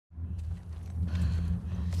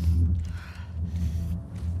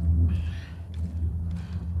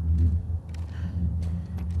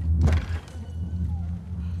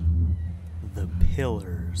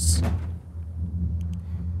pillars.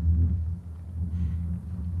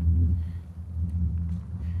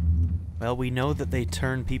 Well, we know that they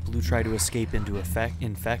turn people who try to escape into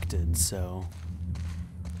infected, so...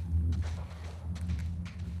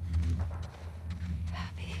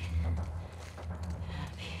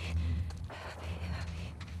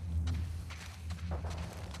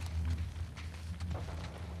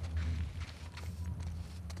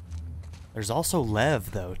 There's also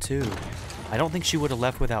Lev, though, too. I don't think she would have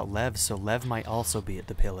left without Lev, so Lev might also be at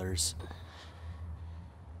the pillars.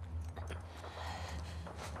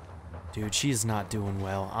 Dude, she's not doing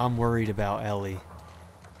well. I'm worried about Ellie.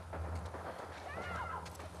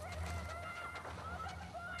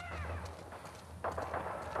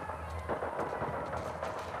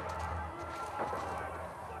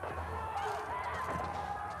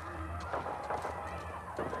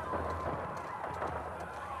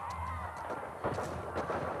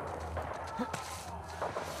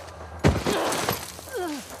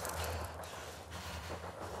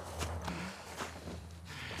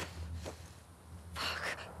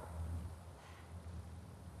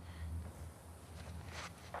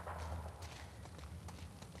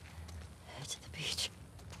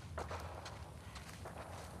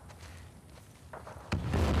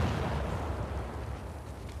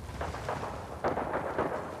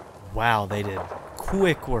 Wow, they did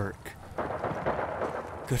quick work.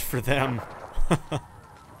 Good for them.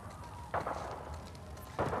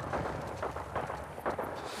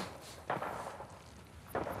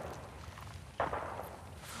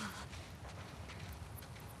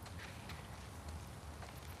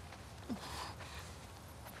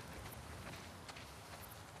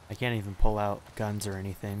 I can't even pull out guns or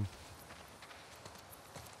anything.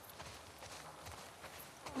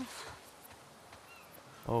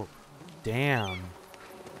 Oh, damn.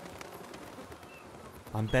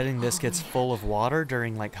 I'm betting this gets full of water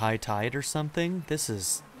during like high tide or something. This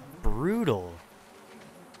is brutal.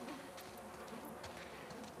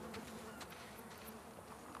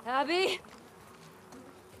 Abby?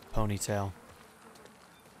 Ponytail.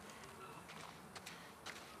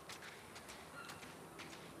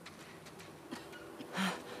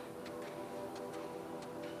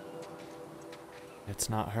 It's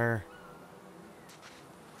not her.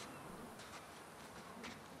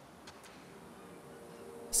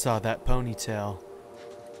 Saw that ponytail.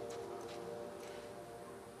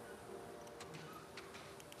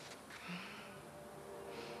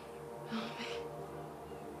 Help me.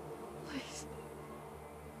 Please.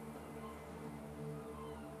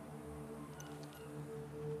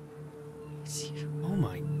 It's you. Oh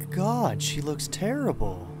my god, she looks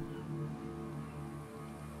terrible.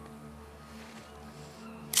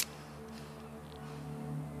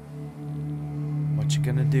 What you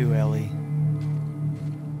gonna do, Ellie?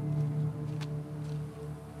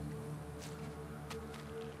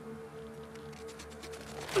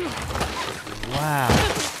 Wow.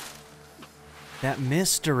 That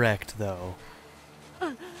misdirect, though.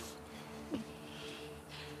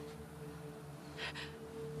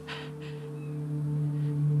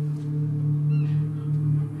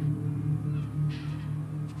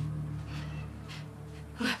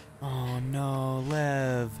 Oh no,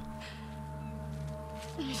 Lev.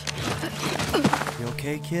 You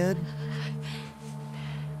okay, kid?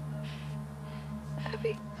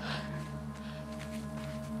 Abby.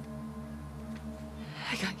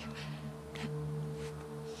 I got you.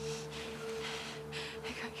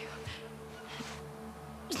 I got you.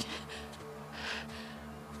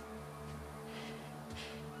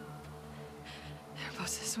 They're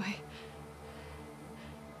both this way.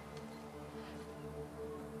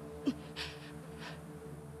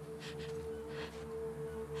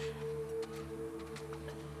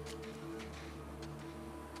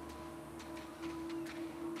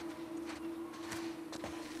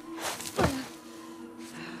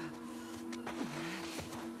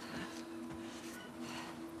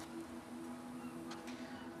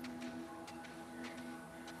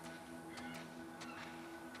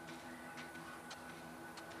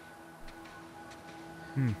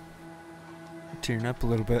 Tearing up a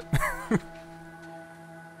little bit.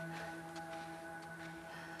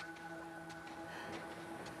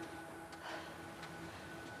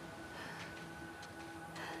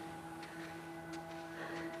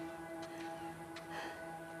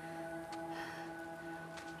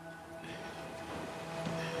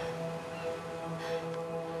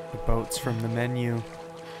 The boats from the menu.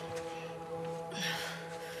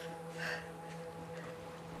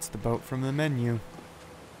 It's the boat from the menu.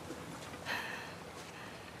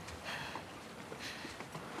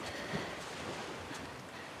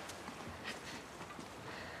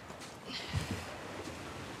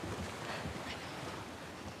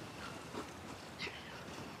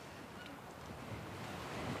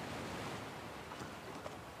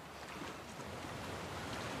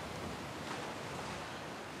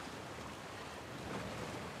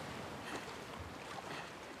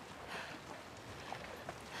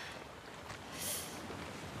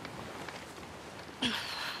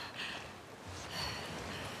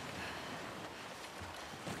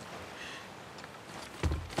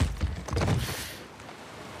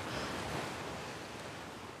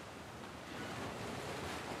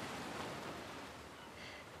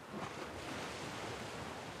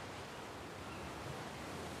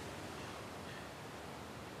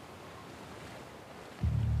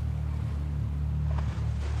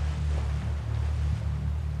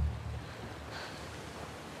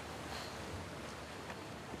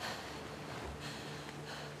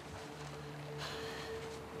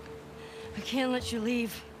 I can't let you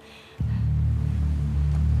leave.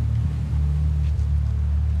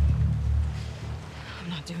 I'm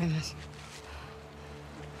not doing this.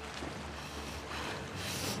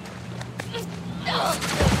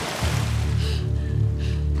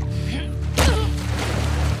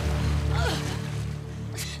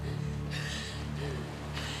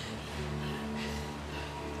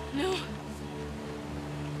 No.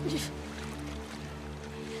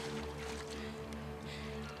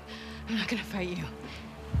 I'm not gonna fight you.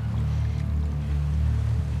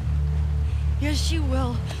 Yes, you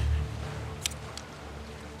will.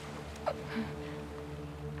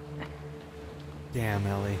 Damn,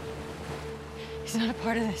 Ellie. He's not a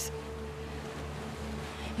part of this.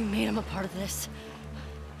 You made him a part of this.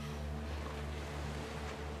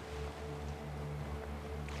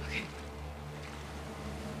 Okay.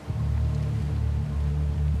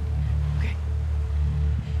 Okay.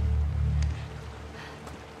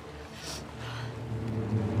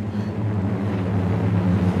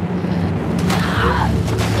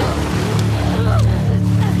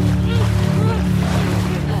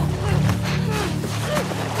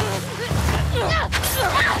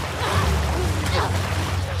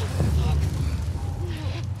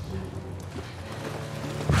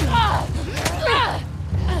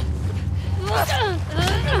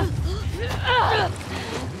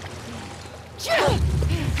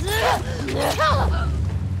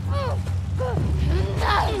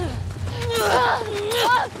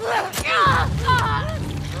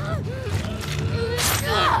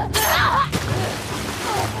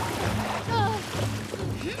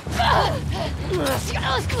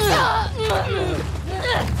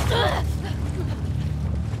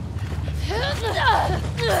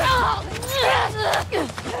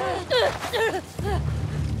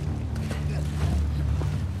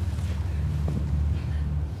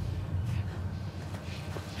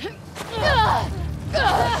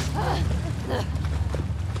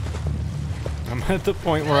 I'm at the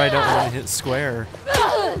point where I don't want to hit square.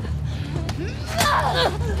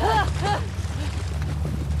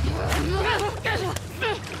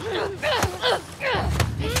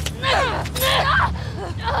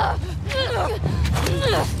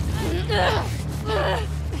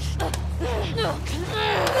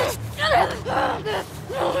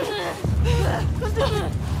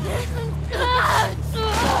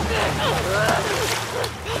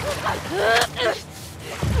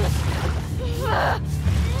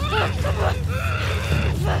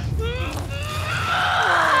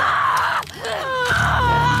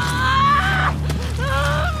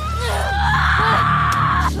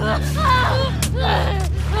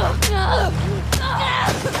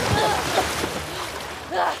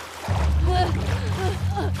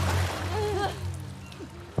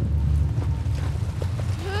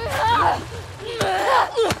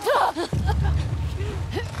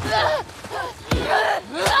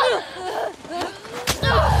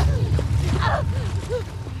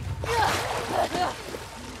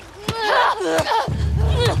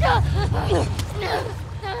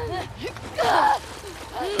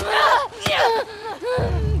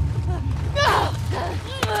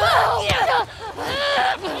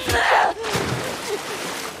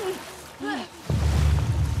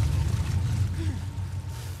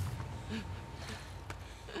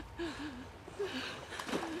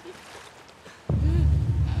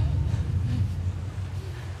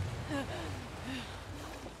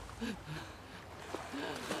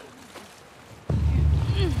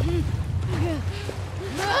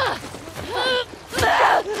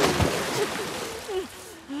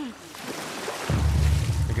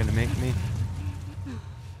 They're gonna make me.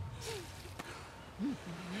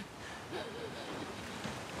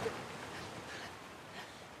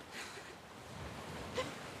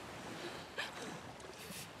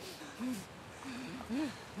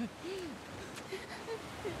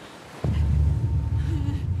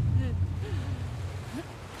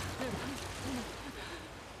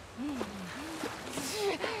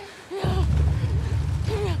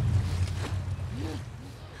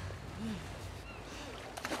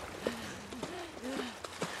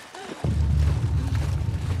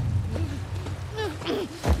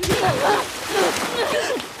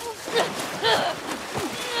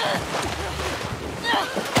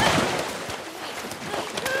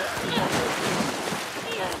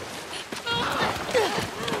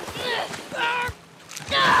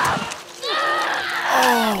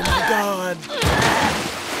 Oh my god!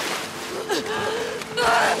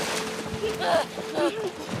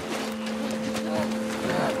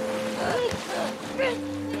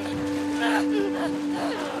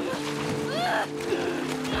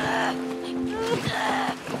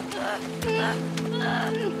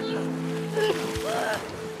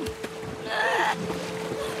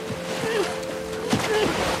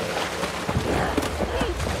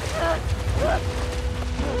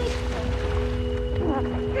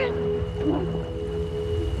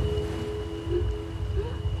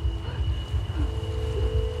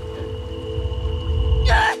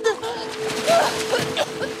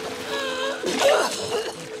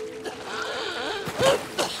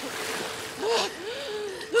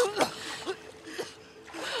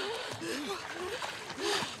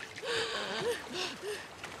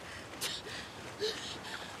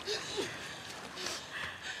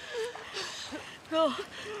 Go.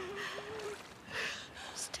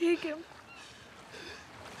 Just take him.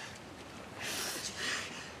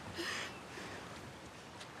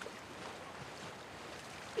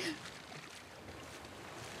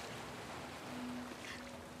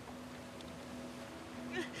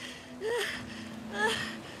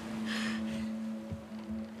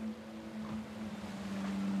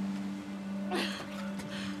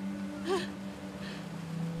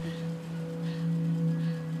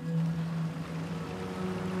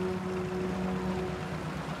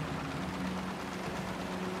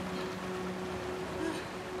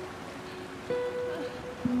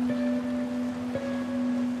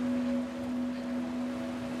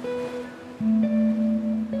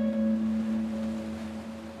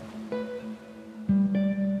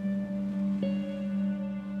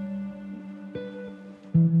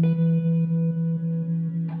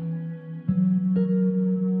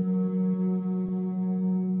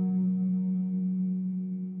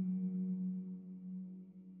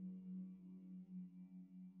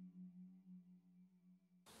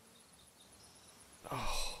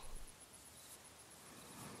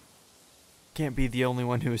 Can't be the only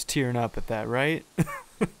one who was tearing up at that, right?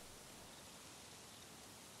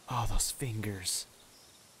 Oh, those fingers.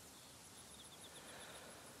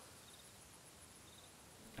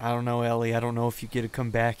 I don't know, Ellie. I don't know if you get to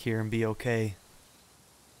come back here and be okay.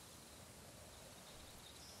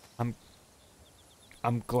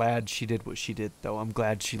 I'm glad she did what she did, though. I'm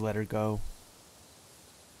glad she let her go.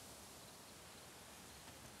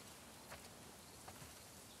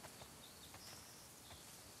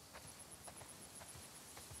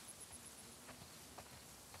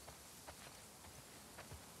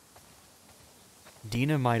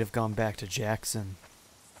 Dina might have gone back to Jackson.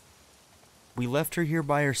 We left her here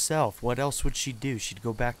by herself. What else would she do? She'd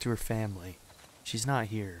go back to her family. She's not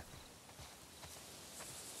here.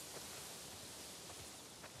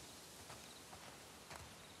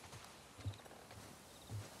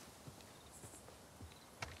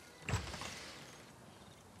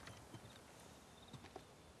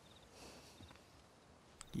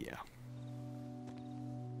 Yeah.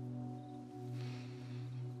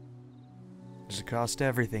 There's a cost to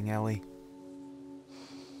everything, Ellie.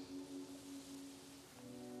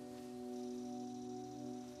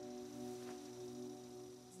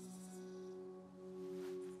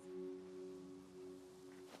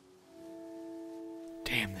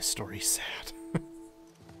 Damn, this story's sad.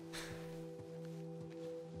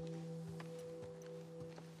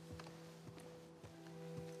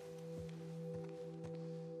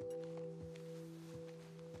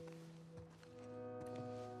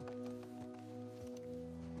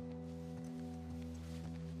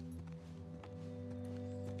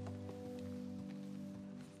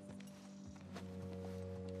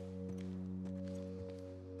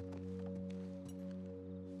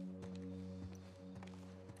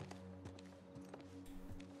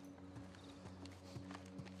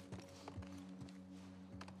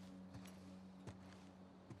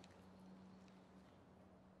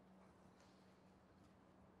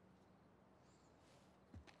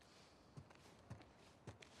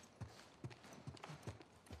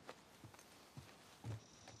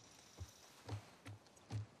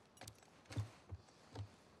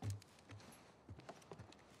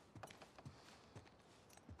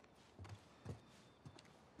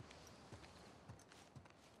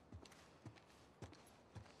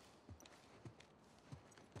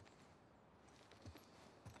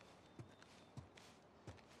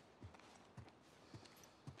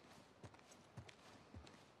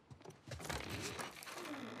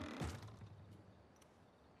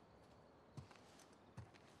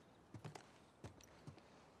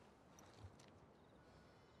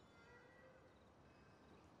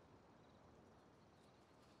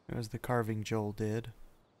 It was the carving Joel did.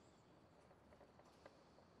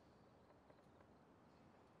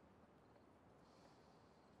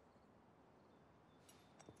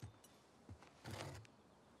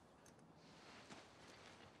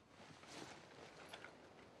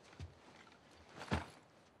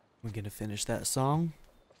 We're gonna finish that song.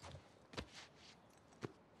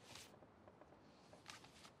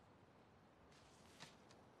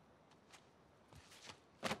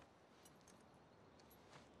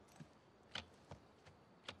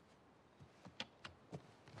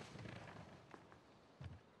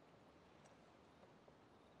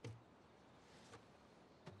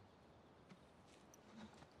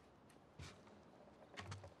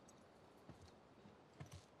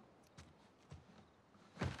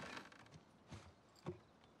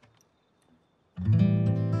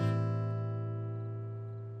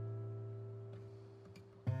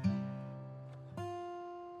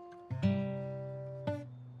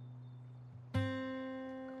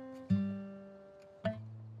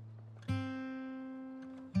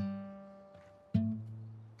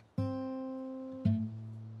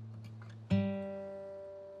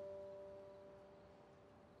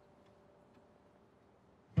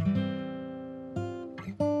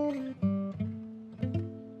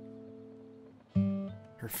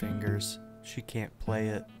 fingers. She can't play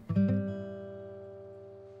it.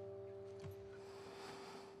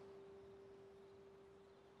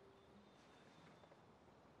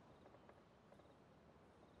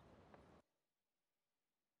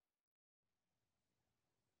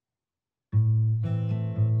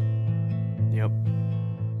 Yep.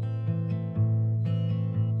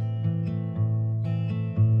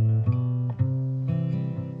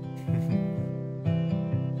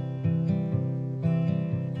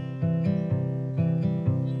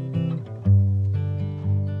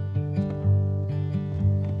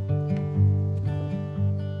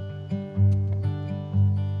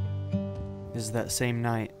 This is that same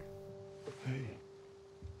night. Hey.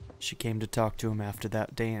 She came to talk to him after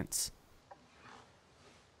that dance.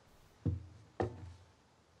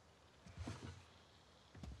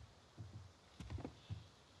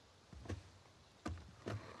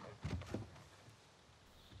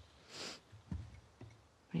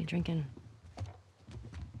 What are you drinking?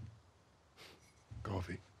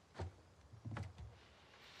 Coffee.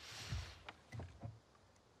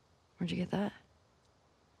 Where'd you get that?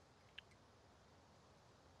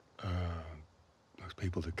 Those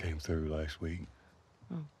people that came through last week.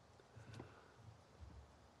 Oh.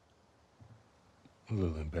 A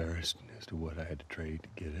little embarrassed as to what I had to trade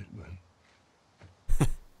to get it, but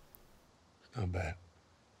it's not bad.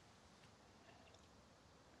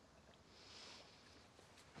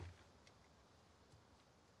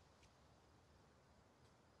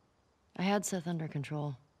 I had Seth under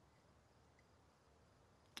control.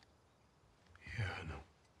 Yeah, I know.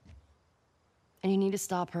 And you need to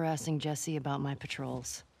stop harassing Jesse about my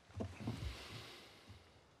patrols.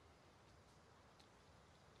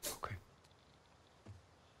 Okay.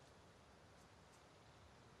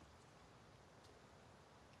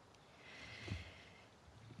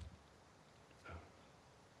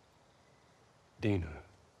 Dina. Is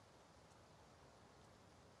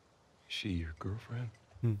she your girlfriend?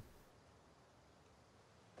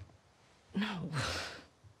 No.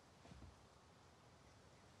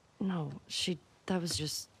 No, that was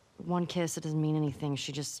just one kiss. It doesn't mean anything.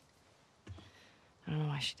 I don't know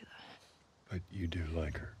why she did that. But you do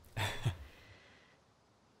like her.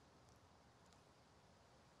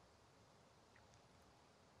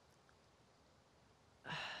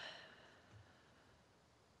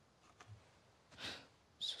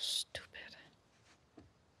 So stupid.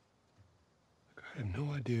 Look, I have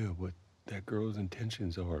no idea what that girl's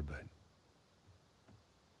intentions are, but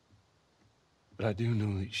I do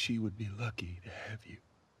know that she would be lucky to have you.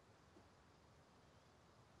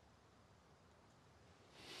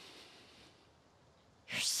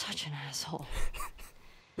 You're such an asshole.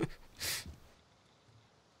 I'm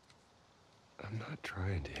not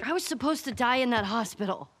trying to. I was supposed to die in that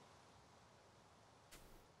hospital.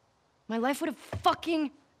 My life would have fucking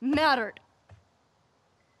mattered.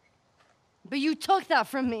 But you took that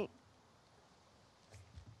from me.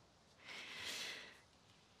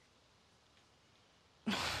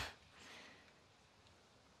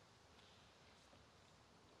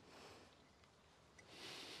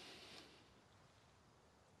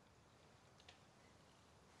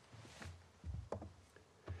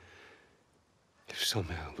 If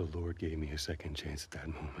somehow the Lord gave me a second chance at that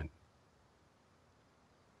moment,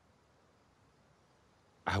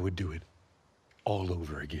 I would do it all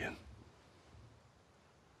over again.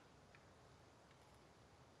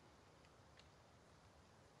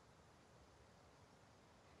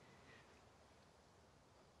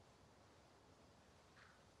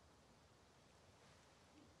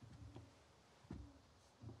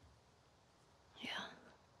 Yeah.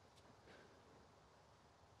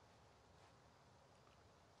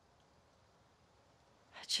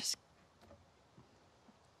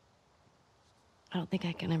 I don't think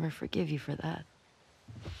I can ever forgive you for that.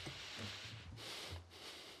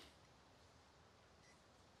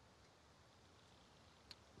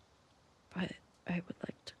 But I would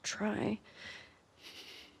like to try.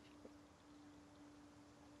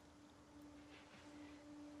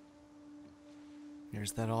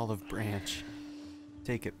 Here's that olive branch.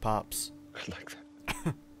 Take it, Pops. I'd like that.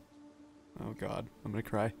 Oh God, I'm gonna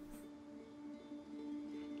cry.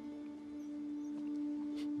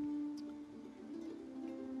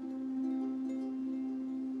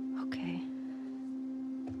 Okay.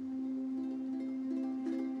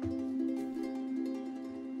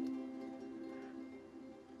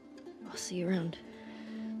 I'll see you around.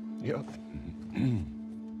 Yep.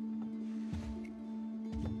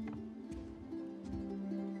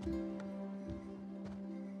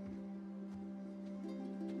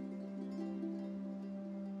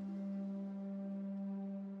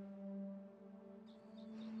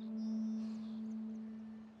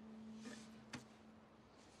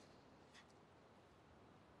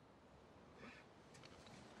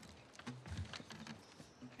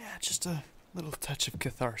 Yeah, just a little touch of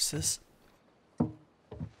catharsis.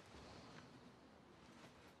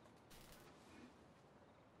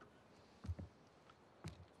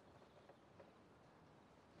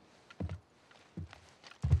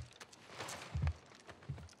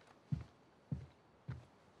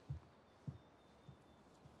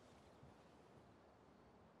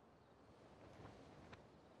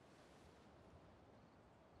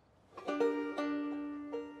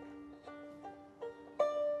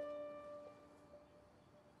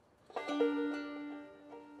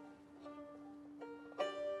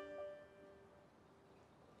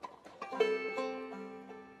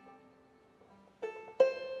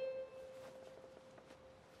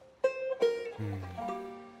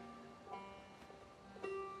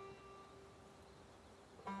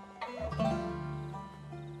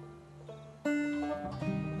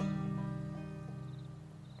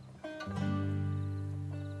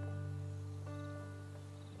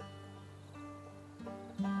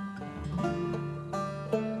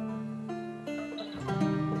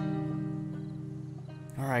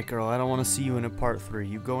 Alright, girl, I don't want to see you in a part 3.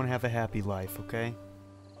 You go and have a happy life, okay?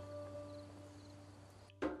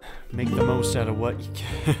 Make the most out of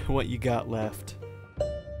what you got left.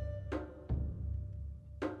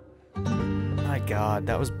 My God,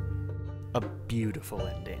 that was a beautiful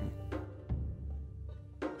ending.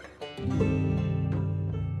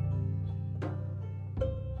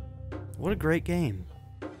 What a great game.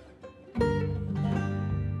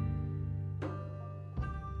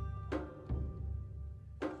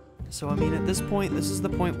 So, I mean, at this point, this is the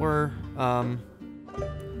point where,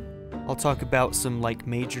 I'll talk about some, like,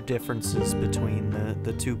 major differences between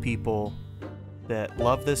the two people that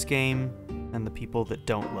love this game and the people that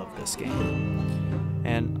don't love this game.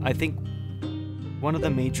 And I think one of the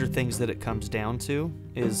major things that it comes down to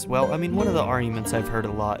is, well, I mean, one of the arguments I've heard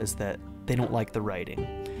a lot is that they don't like the writing.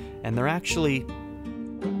 And they're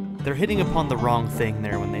hitting upon the wrong thing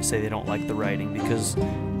there when they say they don't like the writing, because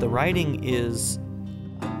the writing is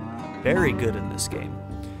very good in this game.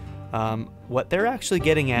 What they're actually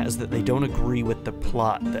getting at is that they don't agree with the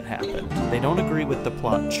plot that happened. They don't agree with the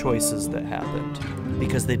plot choices that happened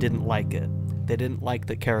because they didn't like it. They didn't like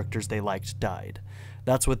the characters they liked died.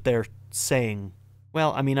 That's what they're saying.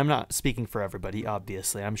 Well, I mean, I'm not speaking for everybody,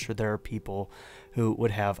 obviously. I'm sure there are people who would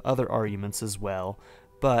have other arguments as well.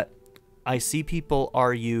 But I see people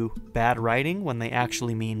argue bad writing when they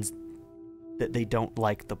actually mean that they don't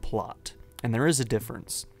like the plot. And there is a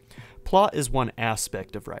difference. Plot is one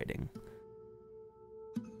aspect of writing.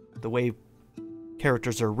 The way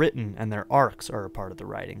characters are written and their arcs are a part of the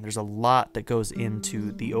writing. There's a lot that goes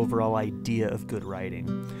into the overall idea of good writing.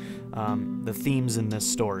 The themes in this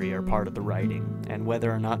story are part of the writing, and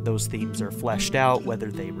whether or not those themes are fleshed out,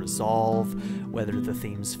 whether they resolve, whether the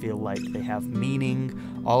themes feel like they have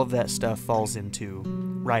meaning, all of that stuff falls into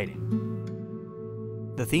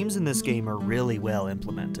writing. The themes in this game are really well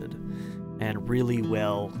implemented and really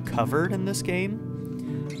well covered in this game.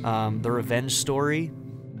 The revenge story,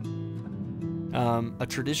 a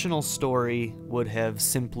traditional story would have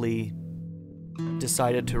simply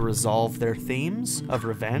decided to resolve their themes of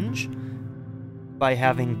revenge by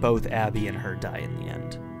having both Abby and her die in the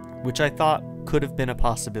end, which I thought could have been a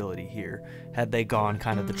possibility here, had they gone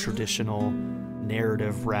kind of the traditional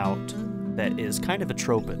narrative route that is kind of a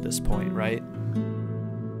trope at this point, right?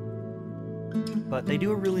 But they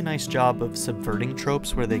do a really nice job of subverting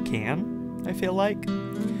tropes where they can, I feel like,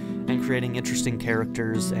 and creating interesting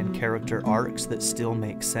characters and character arcs that still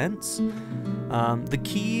make sense. The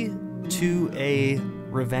key to a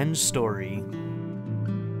revenge story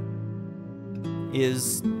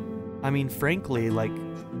is, I mean, frankly, like,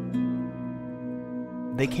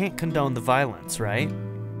 they can't condone the violence, right?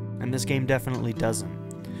 And this game definitely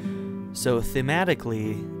doesn't. So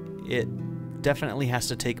thematically, it definitely has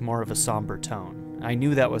to take more of a somber tone. I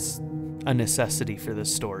knew that was a necessity for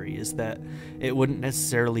this story, is that it wouldn't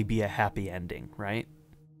necessarily be a happy ending, right?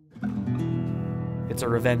 It's a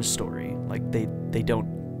revenge story. Like, they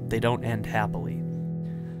don't end happily.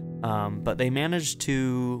 But they managed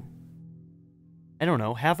to, I don't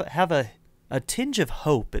know, have a tinge of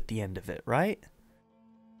hope at the end of it, right?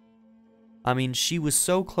 I mean, she was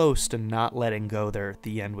so close to not letting go there at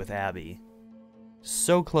the end with Abby.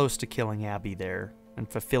 So close to killing Abby there and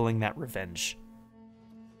fulfilling that revenge.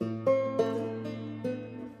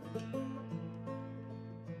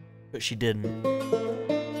 But she didn't.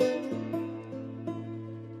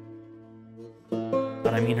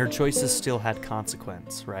 But I mean, her choices still had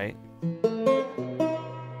consequence, right?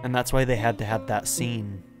 And that's why they had to have that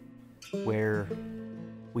scene where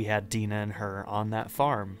we had Dina and her on that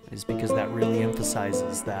farm, is because that really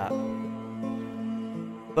emphasizes that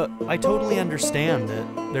But I totally understand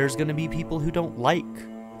that there's going to be people who don't like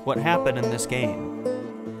what happened in this game.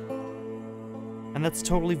 And that's a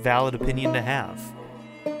totally valid opinion to have.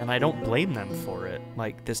 And I don't blame them for it.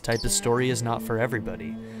 Like, this type of story is not for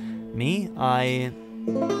everybody. Me, I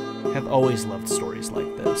have always loved stories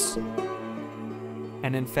like this.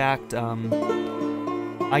 And in fact,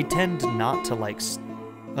 I tend not to like,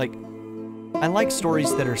 I like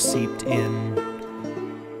stories that are seeped in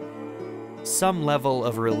some level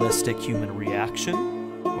of realistic human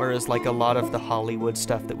reaction, whereas like a lot of the Hollywood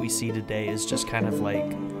stuff that we see today is just kind of like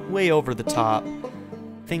way over the top.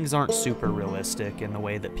 Things aren't super realistic in the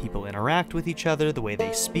way that people interact with each other, the way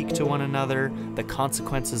they speak to one another, the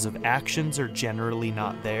consequences of actions are generally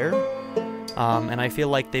not there. And I feel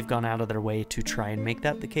like they've gone out of their way to try and make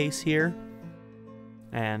that the case here.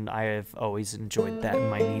 And I have always enjoyed that in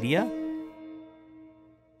my media.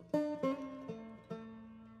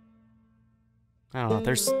 I don't know,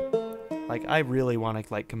 there's, like, I really want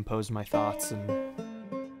to, like, compose my thoughts, and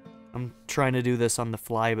I'm trying to do this on the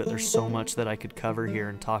fly, but there's so much that I could cover here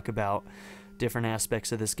and talk about different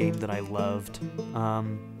aspects of this game that I loved.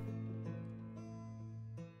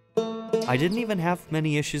 I didn't even have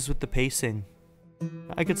many issues with the pacing.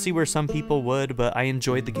 I could see where some people would, but I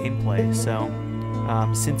enjoyed the gameplay, so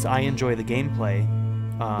since I enjoy the gameplay,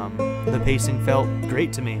 the pacing felt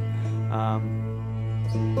great to me.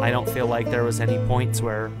 I don't feel like there was any points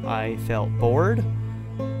where I felt bored,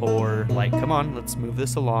 or like, come on, let's move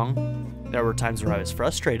this along. There were times where I was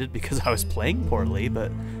frustrated because I was playing poorly,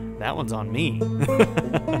 but that one's on me.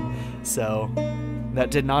 So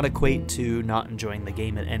that did not equate to not enjoying the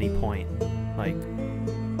game at any point. Like,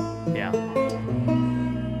 yeah.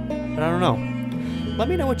 But I don't know. Let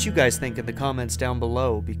me know what you guys think in the comments down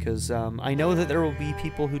below, because I know that there will be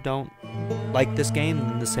people who don't like this game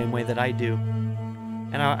in the same way that I do.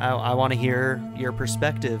 And I want to hear your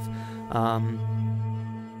perspective.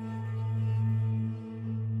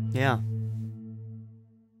 Yeah.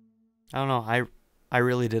 I don't know. I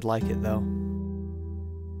really did like it, though.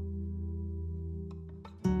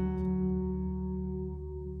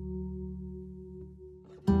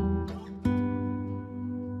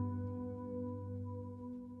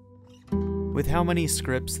 With how many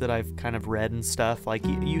scripts that I've kind of read and stuff, like,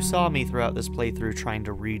 you saw me throughout this playthrough trying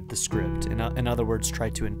to read the script. In other words,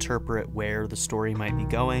 try to interpret where the story might be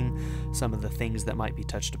going, some of the things that might be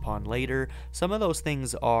touched upon later. Some of those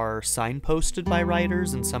things are signposted by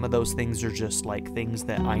writers, and some of those things are just, like, things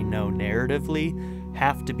that I know narratively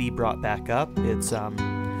have to be brought back up. It's,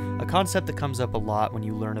 a concept that comes up a lot when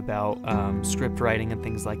you learn about script writing and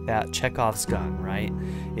things like that. Chekhov's gun, right?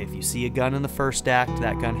 If you see a gun in the first act,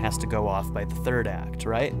 that gun has to go off by the third act,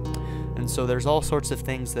 right? And so there's all sorts of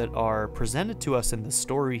things that are presented to us in the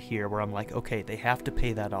story here where I'm like, okay, they have to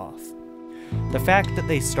pay that off. The fact that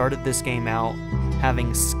they started this game out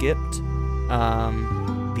having skipped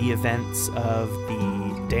the events of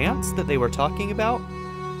the dance that they were talking about,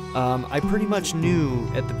 I pretty much knew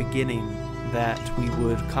at the beginning that we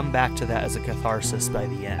would come back to that as a catharsis by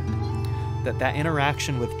the end. That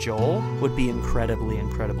interaction with Joel would be incredibly,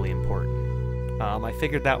 incredibly important. I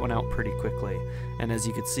figured that one out pretty quickly, and as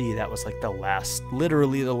you could see, that was like the last,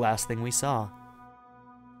 literally the last thing we saw.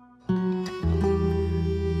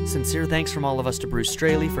 Sincere thanks from all of us to Bruce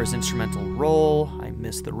Straley for his instrumental role. I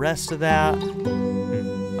missed the rest of that.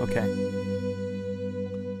 Okay.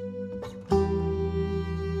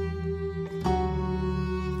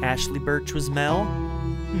 Ashley Birch was Mel.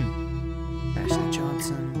 Ashley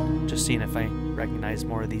Johnson. Just seeing if I recognize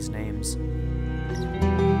more of these names.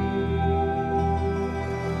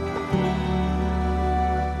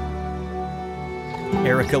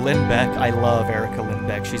 Erica Lindbeck. I love Erica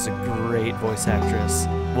Lindbeck. She's a great voice actress.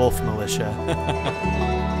 Wolf Militia.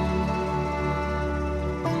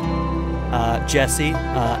 Jessie.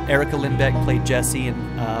 Erica Lindbeck played Jessie in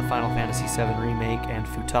Final Fantasy VII Remake and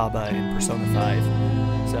Futaba in Persona 5.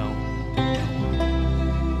 So,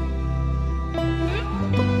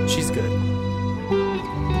 she's good.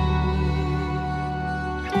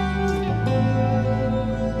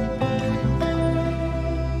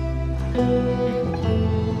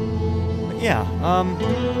 But yeah, I'm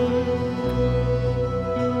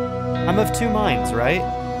of two minds, right?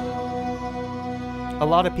 A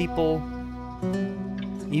lot of people,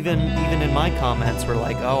 even in my comments, were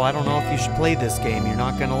like, oh, I don't know if you should play this game, you're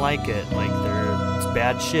not gonna like it, like, it's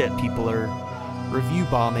bad shit, people are review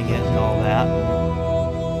bombing it and all that.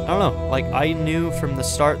 I don't know, like, I knew from the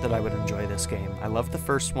start that I would enjoy this game. I loved the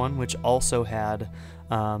first one, which also had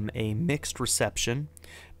a mixed reception,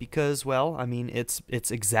 because, well, I mean, it's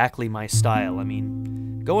exactly my style. I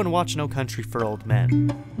mean, go and watch No Country for Old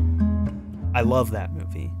Men. I love that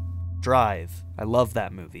movie. Drive, I love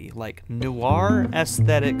that movie. Like, noir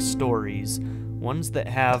aesthetic stories, ones that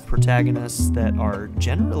have protagonists that are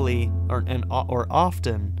generally, or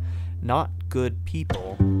often, not good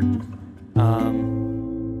people,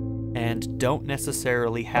 and don't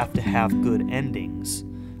necessarily have to have good endings.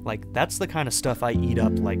 Like, that's the kind of stuff I eat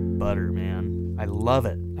up like butter, man. I love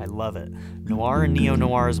it. I love it. Noir and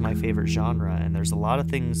neo-noir is my favorite genre, and there's a lot of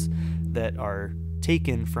things that are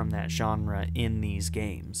taken from that genre in these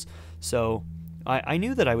games. So I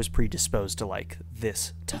knew that I was predisposed to like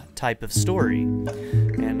this type of story,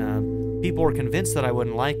 and people were convinced that I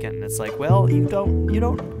wouldn't like it. And it's like, well, you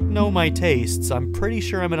don't know my tastes. I'm pretty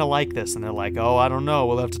sure I'm gonna like this. And they're like, oh, I don't know.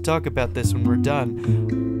 We'll have to talk about this when we're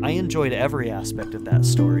done. I enjoyed every aspect of that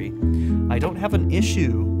story. I don't have an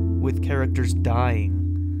issue with characters dying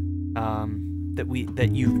that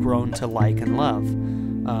you've grown to like and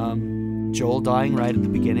love. Joel dying right at the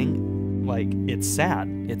beginning. Like, it's sad.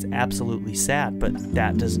 It's absolutely sad, but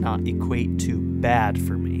that does not equate to bad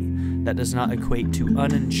for me. That does not equate to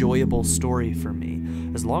unenjoyable story for me.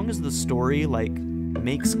 As long as the story, like,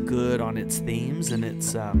 makes good on its themes and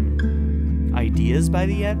its ideas by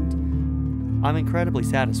the end, I'm incredibly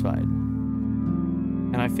satisfied.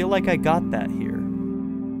 And I feel like I got that here.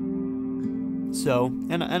 So,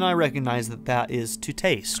 and I recognize that that is to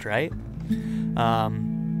taste, right?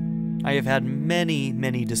 I have had many,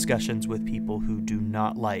 many discussions with people who do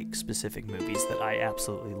not like specific movies that I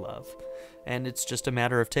absolutely love. And it's just a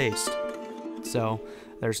matter of taste. So,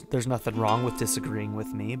 there's nothing wrong with disagreeing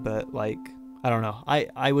with me, but, like, I don't know.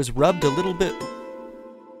 I was rubbed a little bit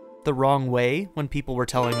the wrong way when people were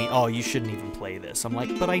telling me, oh, you shouldn't even play this. I'm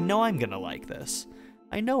like, but I know I'm gonna like this.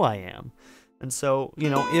 I know I am. And so, you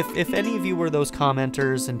know, if any of you were those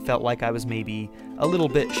commenters and felt like I was maybe a little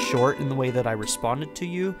bit short in the way that I responded to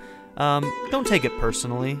you, don't take it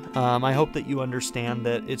personally. I hope that you understand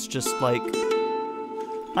that it's just like,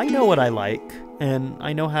 I know what I like, and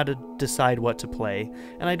I know how to decide what to play,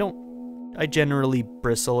 and I generally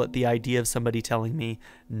bristle at the idea of somebody telling me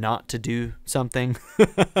not to do something.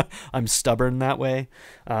 I'm stubborn that way.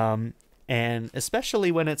 And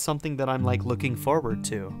especially when it's something that I'm like looking forward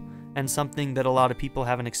to, and something that a lot of people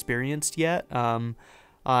haven't experienced yet.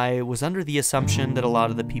 I was under the assumption that a lot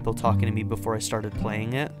of the people talking to me before I started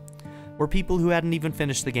playing it were people who hadn't even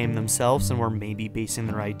finished the game themselves and were maybe basing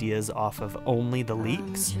their ideas off of only the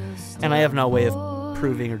leaks, and I have no way of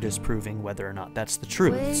proving or disproving whether or not that's the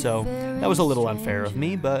truth. So that was a little unfair of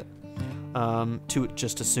me, but to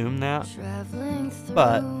just assume that.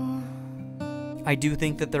 But I do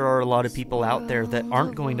think that there are a lot of people out there that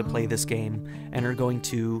aren't going to play this game and are going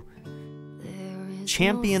to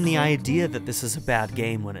champion the idea that this is a bad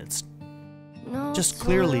game when it's just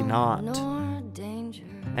clearly not.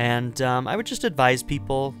 And I would just advise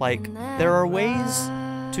people, like, there are ways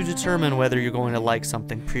to determine whether you're going to like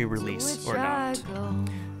something pre-release or not.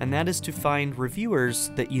 And that is to find reviewers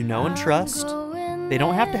that you know and trust. They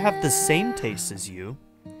don't have to have the same tastes as you,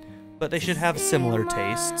 but they should have similar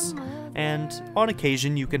tastes. And on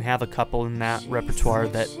occasion, you can have a couple in that repertoire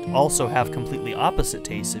that also have completely opposite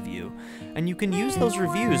tastes of you. And you can use those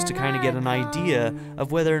reviews to kind of get an idea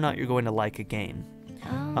of whether or not you're going to like a game.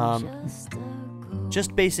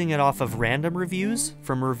 Just basing it off of random reviews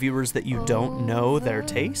from reviewers that you don't know their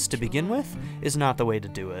taste to begin with is not the way to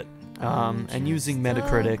do it. And using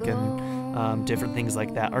Metacritic and different things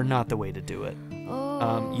like that are not the way to do it.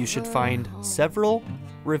 You should find several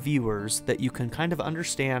reviewers that you can kind of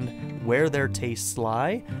understand where their tastes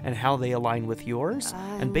lie and how they align with yours,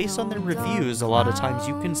 and based on their reviews, a lot of times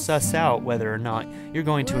you can suss out whether or not you're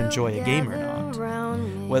going to enjoy a game or not.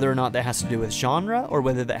 Whether or not that has to do with genre, or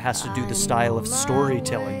whether that has to do with the style of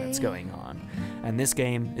storytelling that's going on. And this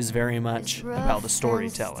game is very much about the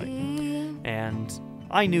storytelling. And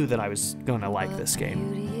I knew that I was going to like this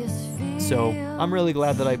game. So I'm really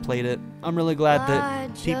glad that I played it. I'm really glad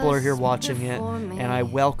that people are here watching it, and I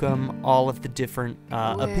welcome all of the different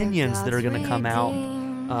opinions that are going to come out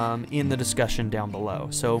in the discussion down below.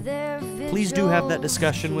 So please do have that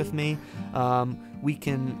discussion with me. We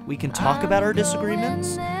can talk about our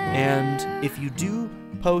disagreements, and if you do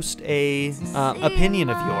post a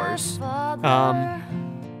opinion of yours,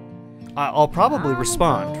 I'll probably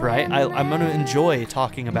respond, right? I'm going to enjoy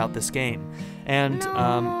talking about this game. And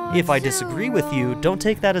if I disagree with you, don't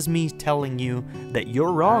take that as me telling you that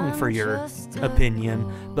you're wrong for your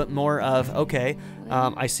opinion, but more of, okay,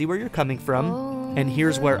 I see where you're coming from, and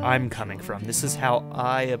here's where I'm coming from. This is how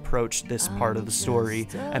I approached this part of the story,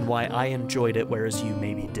 and why I enjoyed it, whereas you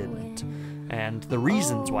maybe didn't. And the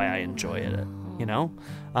reasons why I enjoyed it, you know?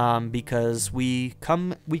 Because we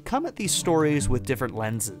come at these stories with different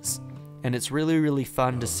lenses. And it's really, really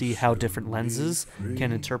fun to see how different lenses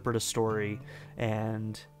can interpret a story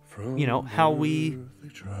and, you know, how we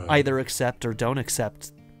either accept or don't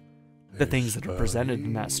accept the things that are presented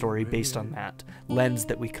in that story based on that lens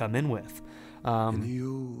that we come in with. In the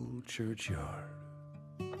old churchyard.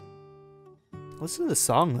 Listen to the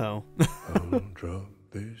song, though.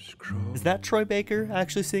 Is that Troy Baker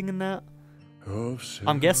actually singing that?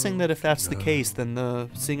 I'm guessing that if that's the case, then the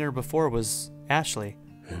singer before was Ashley.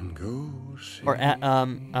 Or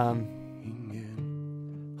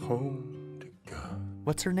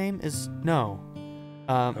what's her name?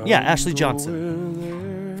 Yeah, Ashley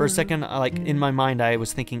Johnson. For a second, like in my mind, I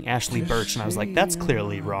was thinking Ashley Birch, and I was like, that's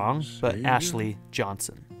clearly wrong. But Ashley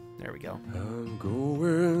Johnson. There we go. I'm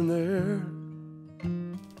going there.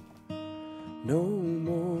 No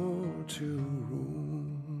more to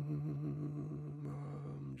roam.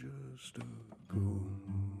 I'm just a going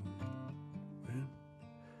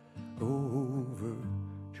over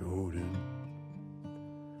Jordan.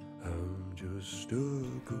 I'm just a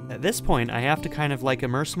going. At this point, I have to kind of like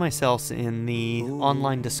immerse myself in the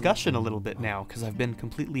online discussion a little bit now, because I've been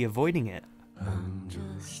completely avoiding it.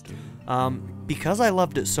 Because I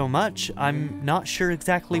loved it so much, I'm not sure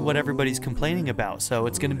exactly what everybody's complaining about, so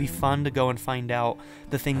it's going to be fun to go and find out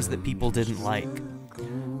the things that people didn't like.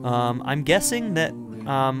 I'm guessing that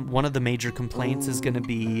one of the major complaints is going to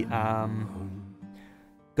be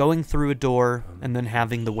going through a door and then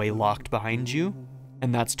having the way locked behind you,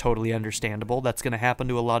 and that's totally understandable. That's going to happen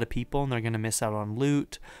to a lot of people, and they're going to miss out on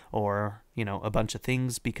loot or, you know, a bunch of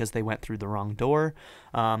things because they went through the wrong door.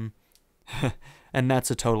 And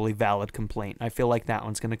that's a totally valid complaint. I feel like that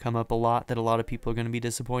one's going to come up a lot, that a lot of people are going to be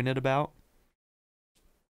disappointed about.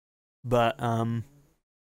 But,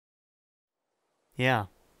 yeah.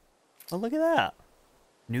 Oh, look at that.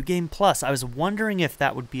 New Game Plus. I was wondering if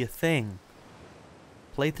that would be a thing.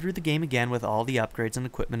 Play through the game again with all the upgrades and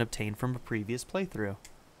equipment obtained from a previous playthrough.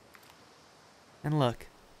 And look.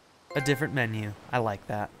 A different menu. I like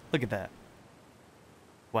that. Look at that.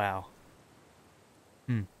 Wow.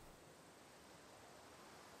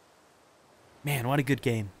 Man, what a good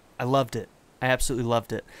game. I loved it. I absolutely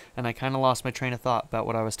loved it. And I kind of lost my train of thought about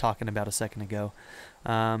what I was talking about a second ago.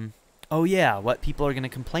 Oh yeah, what people are going to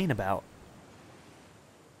complain about.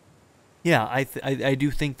 Yeah, I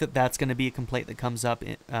do think that that's going to be a complaint that comes up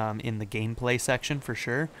in the gameplay section for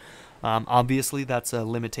sure. Obviously, that's a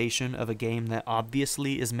limitation of a game that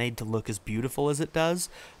obviously is made to look as beautiful as it does.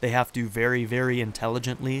 They have to very, very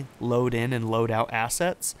intelligently load in and load out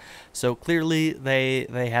assets. So clearly,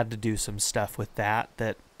 they had to do some stuff with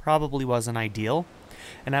that probably wasn't ideal.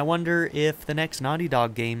 And I wonder if the next Naughty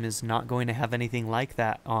Dog game is not going to have anything like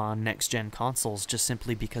that on next-gen consoles just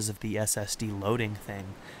simply because of the SSD loading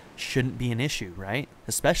thing. Shouldn't be an issue, right?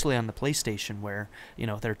 Especially on the PlayStation where, you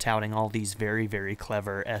know, they're touting all these very, very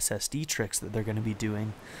clever SSD tricks that they're going to be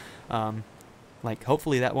doing. Like,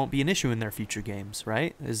 hopefully that won't be an issue in their future games,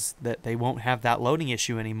 right? Is that they won't have that loading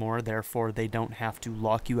issue anymore, therefore they don't have to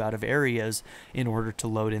lock you out of areas in order to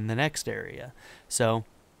load in the next area. So,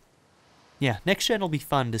 yeah, next gen will be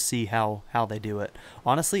fun to see how they do it.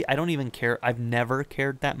 Honestly, I don't even care. I've never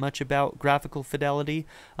cared that much about graphical fidelity.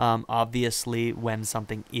 Obviously, when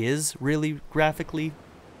something is really graphically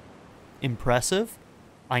impressive,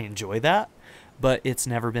 I enjoy that. But it's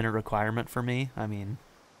never been a requirement for me. I mean,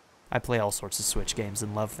 I play all sorts of Switch games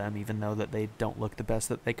and love them, even though that they don't look the best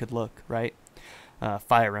that they could look, right?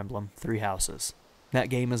 Fire Emblem, Three Houses. That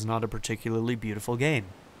game is not a particularly beautiful game.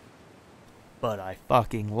 But I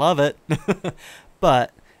fucking love it.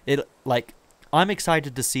 But I'm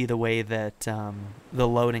excited to see the way that the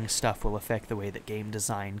loading stuff will affect the way that game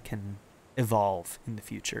design can evolve in the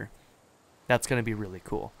future. That's going to be really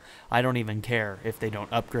cool. I don't even care if they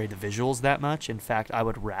don't upgrade the visuals that much. In fact, I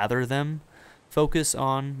would rather them focus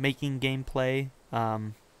on making gameplay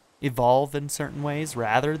evolve in certain ways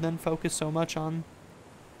rather than focus so much on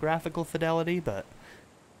graphical fidelity, but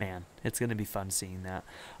man, it's going to be fun seeing that.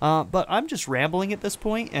 But I'm just rambling at this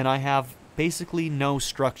point, and I have basically no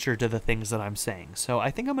structure to the things that I'm saying. So I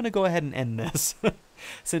think I'm going to go ahead and end this,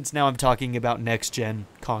 since now I'm talking about next-gen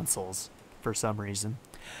consoles for some reason.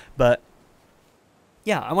 But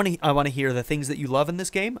yeah, I want to hear the things that you love in this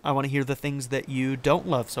game. I want to hear the things that you don't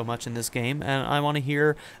love so much in this game, and I want to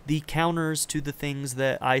hear the counters to the things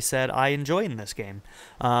that I said I enjoy in this game,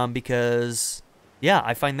 because yeah,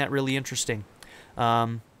 I find that really interesting.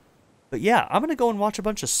 But yeah, I'm going to go and watch a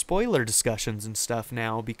bunch of spoiler discussions and stuff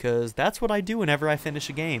now, because that's what I do whenever I finish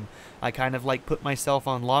a game. I kind of like put myself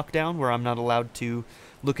on lockdown where I'm not allowed to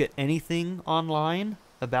look at anything online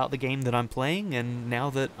about the game that I'm playing, and now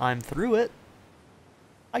that I'm through it,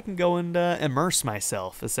 I can go and immerse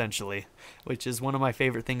myself, essentially, which is one of my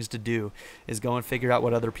favorite things to do, is go and figure out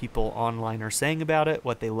what other people online are saying about it,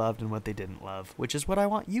 what they loved and what they didn't love, which is what I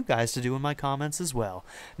want you guys to do in my comments as well.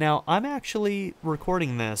 Now, I'm actually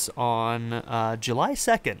recording this on July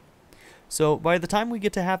 2nd, so by the time we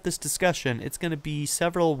get to have this discussion, it's going to be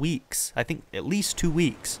several weeks, I think at least 2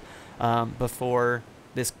 weeks, before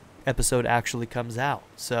this episode actually comes out.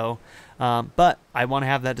 So, but I want to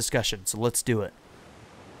have that discussion, so let's do it.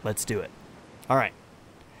 Let's do it. All right.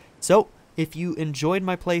 So, if you enjoyed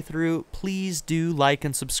my playthrough, please do like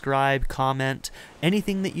and subscribe, comment.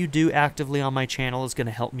 Anything that you do actively on my channel is going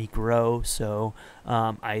to help me grow. So,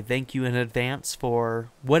 I thank you in advance for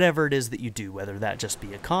whatever it is that you do, whether that just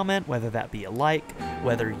be a comment, whether that be a like,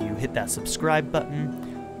 whether you hit that subscribe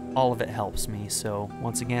button. All of it helps me. So,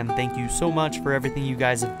 once again, thank you so much for everything you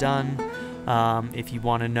guys have done. If you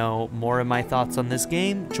want to know more of my thoughts on this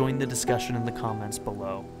game, join the discussion in the comments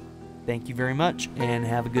below. Thank you very much, and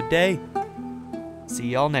have a good day. See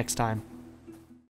y'all next time.